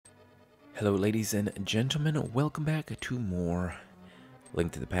Hello ladies and gentlemen, welcome back to more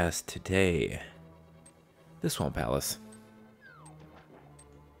Link to the Past today. The Swamp Palace.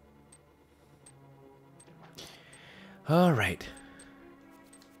 Alright.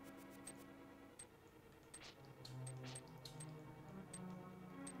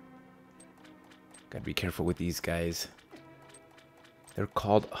 Gotta be careful with these guys. They're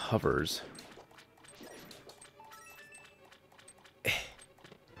called hovers.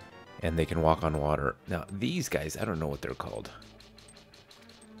 And they can walk on water. Now, these guys, I don't know what they're called.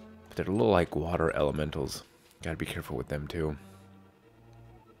 But they're a little like water elementals. Gotta be careful with them, too.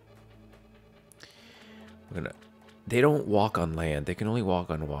 They don't walk on land. They can only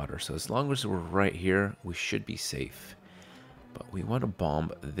walk on water. So as long as we're right here, we should be safe. But we want to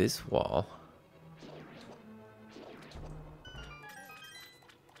bomb this wall.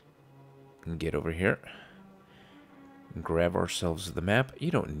 And get over here. Grab ourselves the map.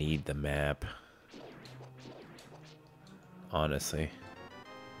 You don't need the map. Honestly.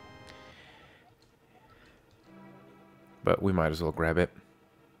 But we might as well grab it.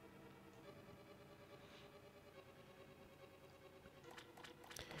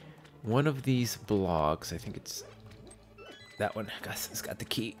 One of these blocks, I think it's that one. Gus has got the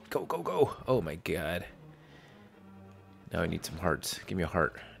key. Go, go, go. Oh my god. Now I need some hearts. Give me a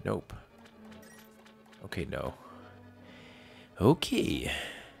heart. Nope. Okay, no. Okay.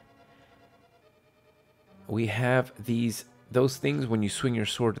 We have those things when you swing your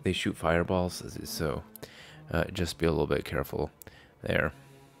sword, they shoot fireballs. So just be a little bit careful there.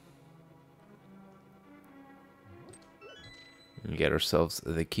 We get ourselves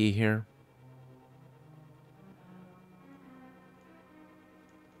the key here.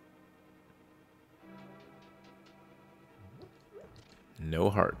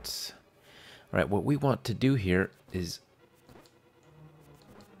 No hearts. All right, what we want to do here is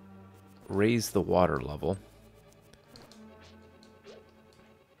raise the water level.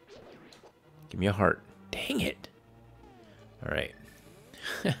 Give me a heart. Dang it. All right.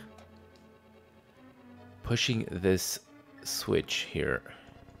 Pushing this switch here.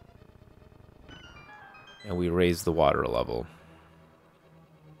 And we raise the water level.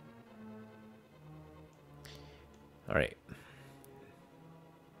 All right.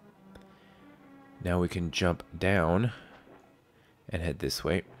 Now we can jump down and head this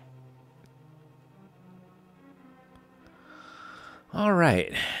way. All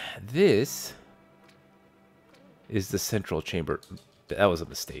right, this is the central chamber. That was a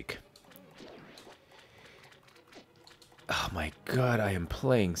mistake. Oh my god, I am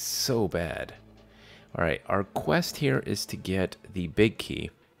playing so bad. All right, our quest here is to get the big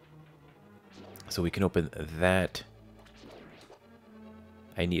key. So we can open that.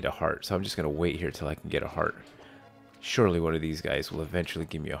 I need a heart, so I'm just going to wait here till I can get a heart. Surely one of these guys will eventually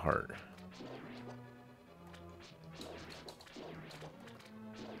give me a heart.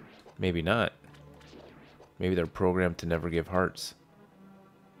 Maybe not. Maybe they're programmed to never give hearts.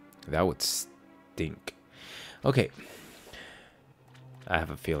 That would stink. Okay. I have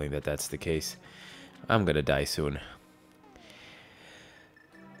a feeling that that's the case. I'm gonna die soon.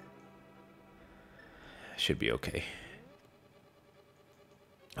 Should be okay.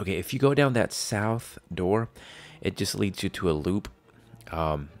 Okay, if you go down that south door, it just leads you to a loop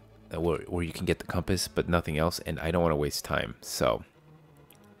where you can get the compass, but nothing else, and I don't want to waste time, so...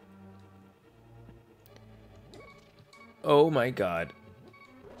 Oh my god.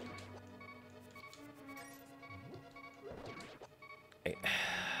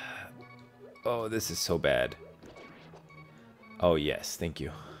 Oh, this is so bad. Oh, yes, thank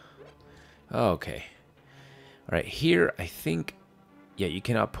you. Okay. Alright, here, I think... Yeah, you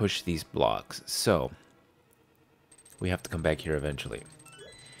cannot push these blocks, so... We have to come back here eventually.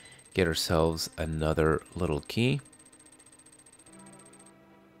 Get ourselves another little key.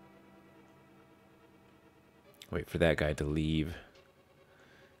 Wait for that guy to leave.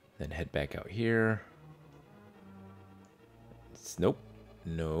 Then head back out here. Nope.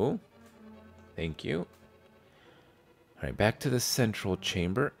 No. Thank you. Alright, back to the central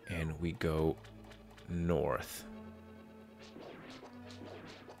chamber. And we go north.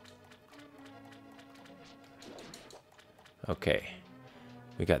 Okay.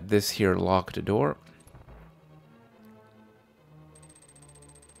 We got this here locked door.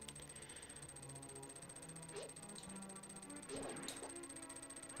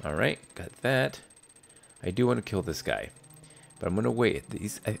 Alright, got that. I do want to kill this guy. But I'm going to wait.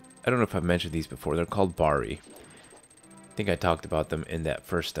 I don't know if I've mentioned these before. They're called Bari. I think I talked about them in that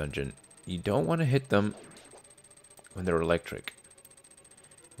first dungeon. You don't want to hit them when they're electric.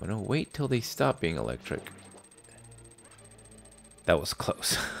 I'm going to wait till they stop being electric. That was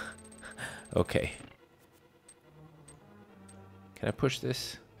close. Okay. Can I push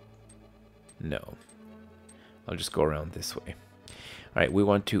this? No. I'll just go around this way. All right, we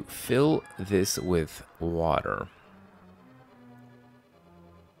want to fill this with water.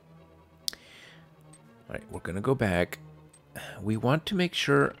 All right, we're going to go back. We want to make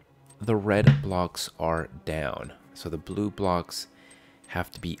sure the red blocks are down. So the blue blocks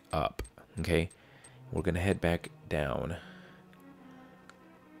have to be up, okay? We're going to head back down.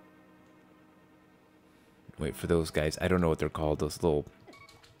 Wait for those guys. I don't know what they're called. Those little...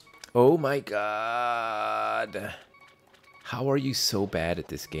 Oh my god. How are you so bad at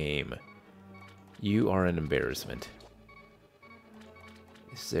this game? You are an embarrassment.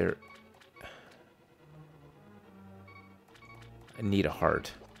 Is there... I need a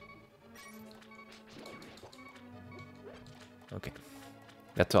heart. Okay.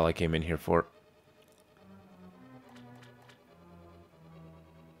 That's all I came in here for.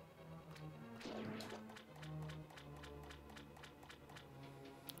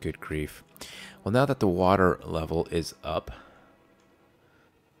 Good grief. Well, now that the water level is up...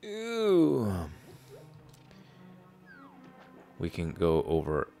 Ooh. We can go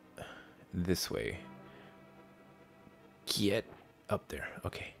over this way. Get up there.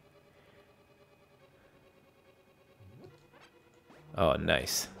 Okay. Oh,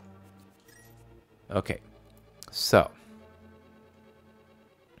 nice. Okay. So.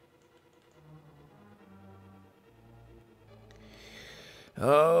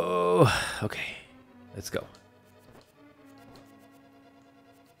 Oh, okay. Let's go.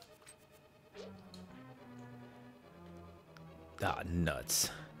 Ah, nuts.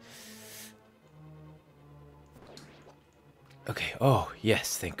 Okay. Oh,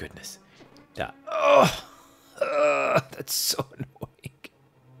 yes. Thank goodness. Oh, that's so annoying.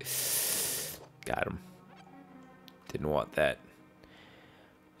 Got him. Didn't want that.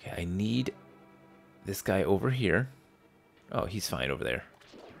 Okay, I need this guy over here. Oh, he's fine over there.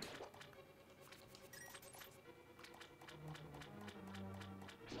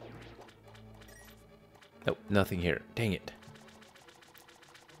 Nope, nothing here. Dang it.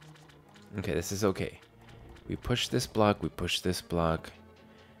 Okay, this is okay. We push this block, we push this block.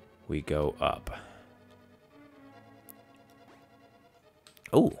 We go up.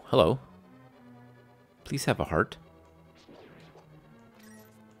 Oh, hello. Please have a heart.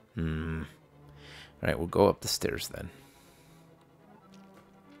 Alright, we'll go up the stairs then.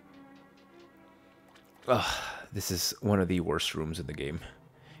 Ugh, this is one of the worst rooms in the game.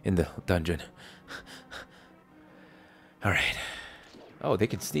 In the dungeon. Alright. Oh, they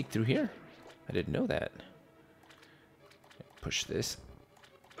can sneak through here? I didn't know that. Push this.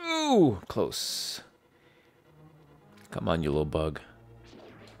 Ooh, close. Come on, you little bug.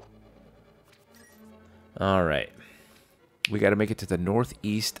 Alright. We got to make it to the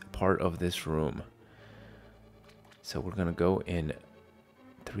northeast part of this room. So we're going to go in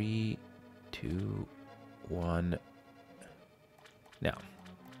 3, 2, 1. Now.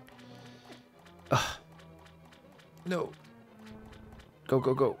 Ugh. No. Go,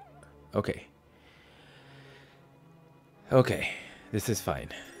 go, go. Okay. Okay. This is fine.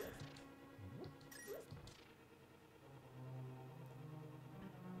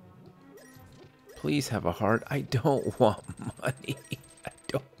 Please have a heart. I don't want money. I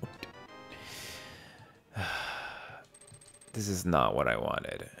don't. This is not what I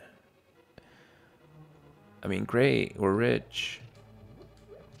wanted. I mean, great. We're rich.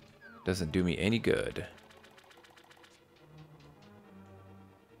 Doesn't do me any good.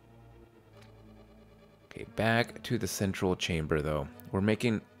 Okay, back to the central chamber, though. We're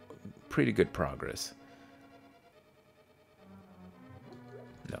making pretty good progress.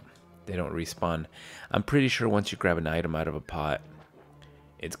 No, they don't respawn. I'm pretty sure once you grab an item out of a pot,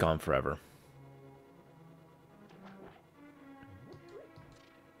 it's gone forever.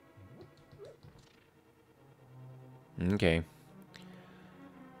 Okay.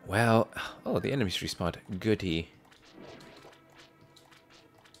 Well, oh, the enemies respawned. Goody.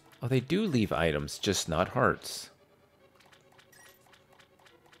 Oh, they do leave items, just not hearts.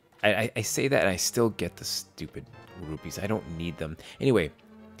 I say that and I still get the stupid rupees. I don't need them. Anyway,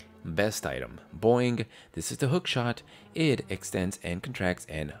 best item. Boing. This is the hook shot. It extends and contracts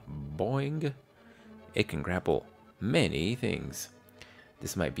and boing. It can grapple many things.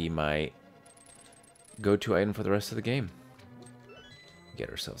 This might be my go-to item for the rest of the game. Get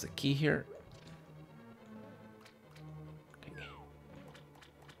ourselves a key here. Okay.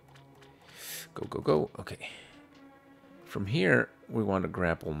 Go, go, go. Okay. From here, we want to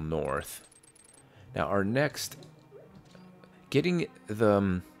grapple north. Now, our next... Getting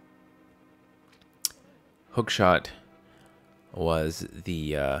the hook shot was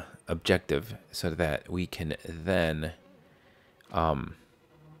the objective so that we can then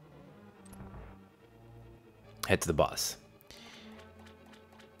head to the boss.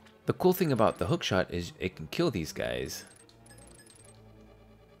 The cool thing about the hookshot is it can kill these guys.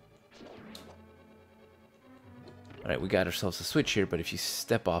 Alright, we got ourselves a switch here, but if you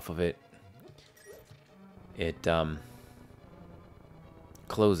step off of it, it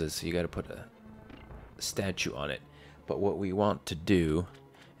closes, so you got to put a statue on it. But what we want to do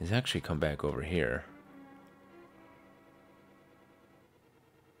is actually come back over here.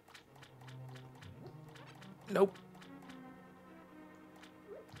 Nope.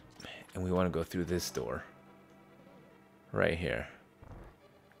 And we want to go through this door. Right here.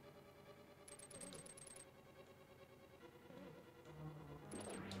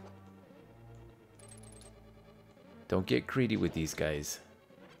 Don't get greedy with these guys.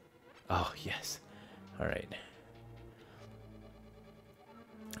 Oh, yes. Alright.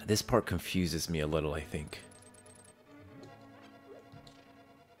 This part confuses me a little, I think.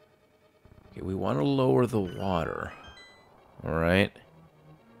 Okay, we want to lower the water. Alright.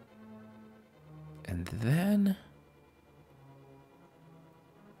 And then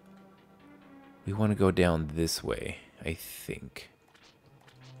we want to go down this way, I think.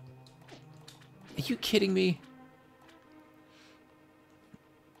 Are you kidding me?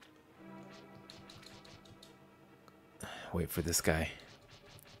 Wait for this guy.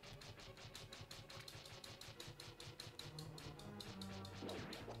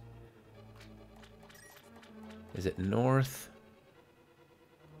 Is it north?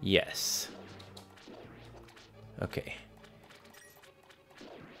 Yes. Okay.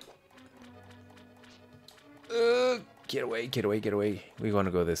 Get away, get away, get away. We want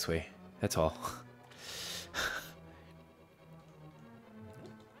to go this way. That's all.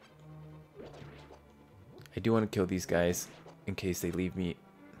 I do want to kill these guys in case they leave me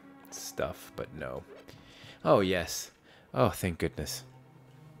stuff, but no. Oh, yes. Oh, thank goodness.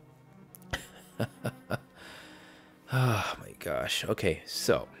 Oh, my gosh. Okay,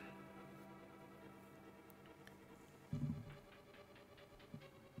 so.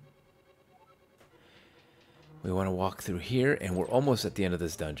 We want to walk through here, and we're almost at the end of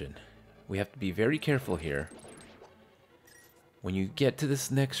this dungeon. We have to be very careful here. When you get to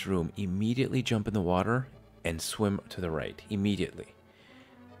this next room, immediately jump in the water and swim to the right immediately.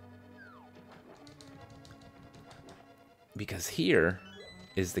 Because here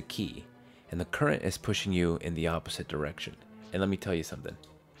is the key, and the current is pushing you in the opposite direction. And let me tell you something.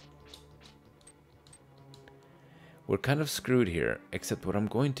 We're kind of screwed here, except what I'm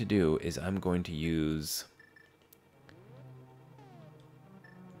going to do is I'm going to use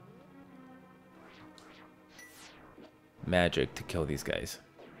magic to kill these guys.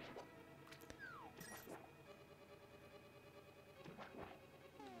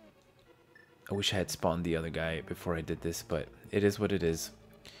 I wish I had spawned the other guy before I did this, but it is what it is.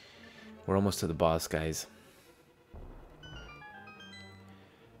 We're almost to the boss, guys.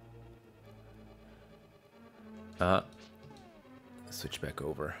 Switch back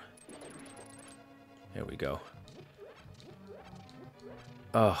over. There we go.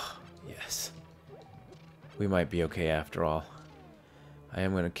 Oh, yes. We might be okay after all. I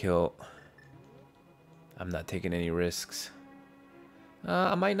am going to kill... I'm not taking any risks.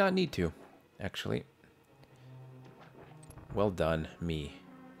 I might not need to, actually. Well done, me.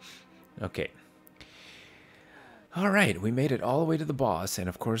 Okay. Alright, we made it all the way to the boss, and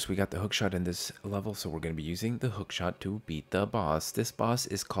of course we got the hookshot in this level, so we're going to be using the hookshot to beat the boss. This boss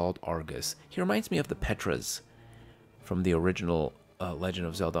is called Argus. He reminds me of the Petras from the original Legend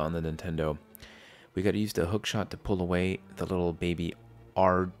of Zelda on the Nintendo. We got to use the hookshot to pull away the little baby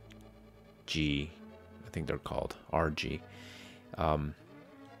RG. I think they're called RG. And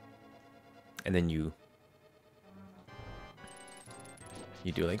then you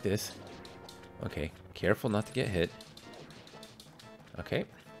do like this. Okay, careful not to get hit. Okay.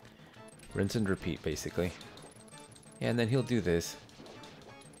 Rinse and repeat, basically. And then he'll do this.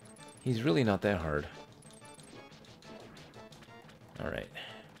 He's really not that hard. Alright.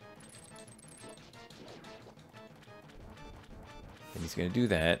 And he's going to do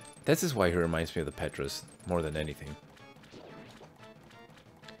that. This is why he reminds me of the Petras more than anything.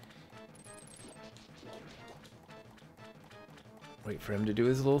 Wait for him to do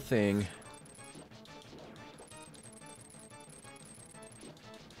his little thing.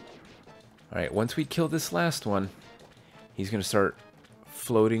 Alright, once we kill this last one, he's going to start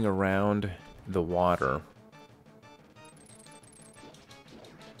floating around the water.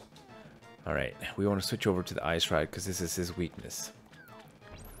 Alright, we want to switch over to the ice rod because this is his weakness.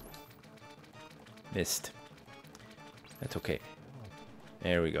 Missed. That's okay.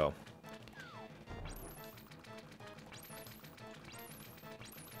 There we go.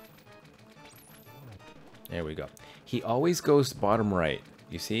 There we go. He always goes bottom right.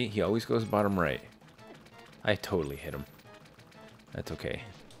 You see? He always goes bottom right. I totally hit him. That's okay.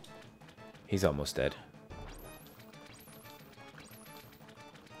 He's almost dead.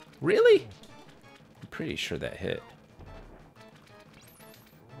 Really? I'm pretty sure that hit.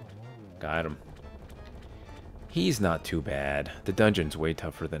 Got him. He's not too bad. The dungeon's way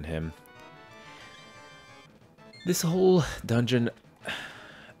tougher than him. This whole dungeon,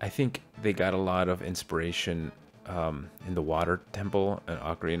 I think they got a lot of inspiration in the water temple and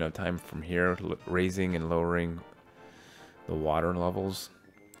Ocarina of Time from here, raising and lowering the water levels.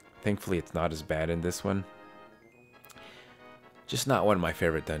 Thankfully, it's not as bad in this one. Just not one of my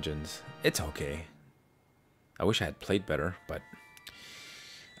favorite dungeons. It's okay. I wish I had played better, but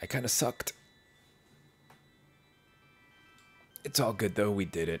I kind of sucked. It's all good though, we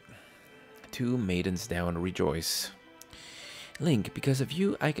did it. 2 maidens down, rejoice. Link, because of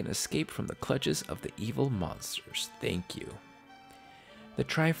you, I can escape from the clutches of the evil monsters. Thank you. The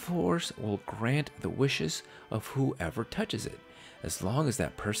Triforce will grant the wishes of whoever touches it, as long as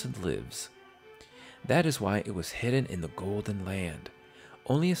that person lives. That is why it was hidden in the Golden Land.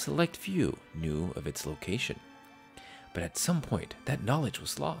 Only a select few knew of its location. But at some point, that knowledge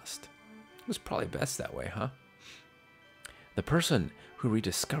was lost. It was probably best that way, huh? The person who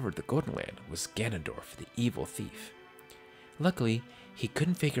rediscovered the Golden Land was Ganondorf, the evil thief. Luckily, he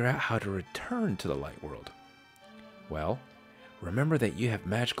couldn't figure out how to return to the Light World. Well, remember that you have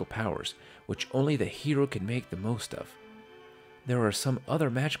magical powers, which only the hero can make the most of. There are some other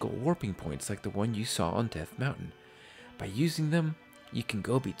magical warping points like the one you saw on Death Mountain. By using them, you can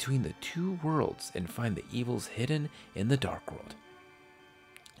go between the 2 worlds and find the evils hidden in the Dark World.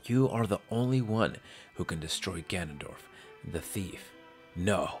 You are the only one who can destroy Ganondorf, the thief.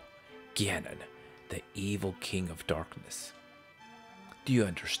 No, Ganon, the evil king of darkness. Do you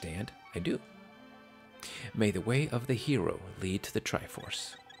understand? I do. May the way of the hero lead to the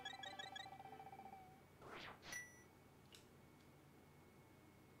Triforce.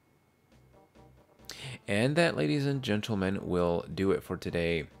 And that, ladies and gentlemen, will do it for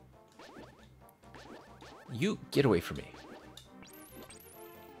today. You get away from me.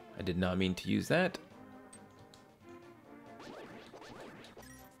 I did not mean to use that.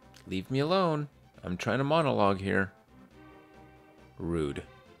 Leave me alone. I'm trying to monologue here. Rude.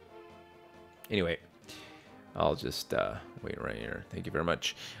 Anyway, I'll just wait right here. Thank you very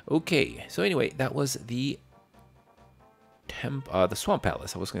much. Okay, so anyway, that was the Swamp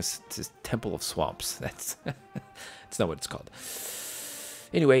Palace. I was going to say Temple of Swamps. That's not what it's called.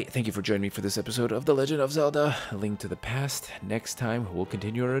 Anyway, thank you for joining me for this episode of The Legend of Zelda: A Link to the Past. Next time, we'll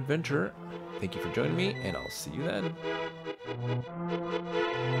continue our adventure. Thank you for joining me, and I'll see you then.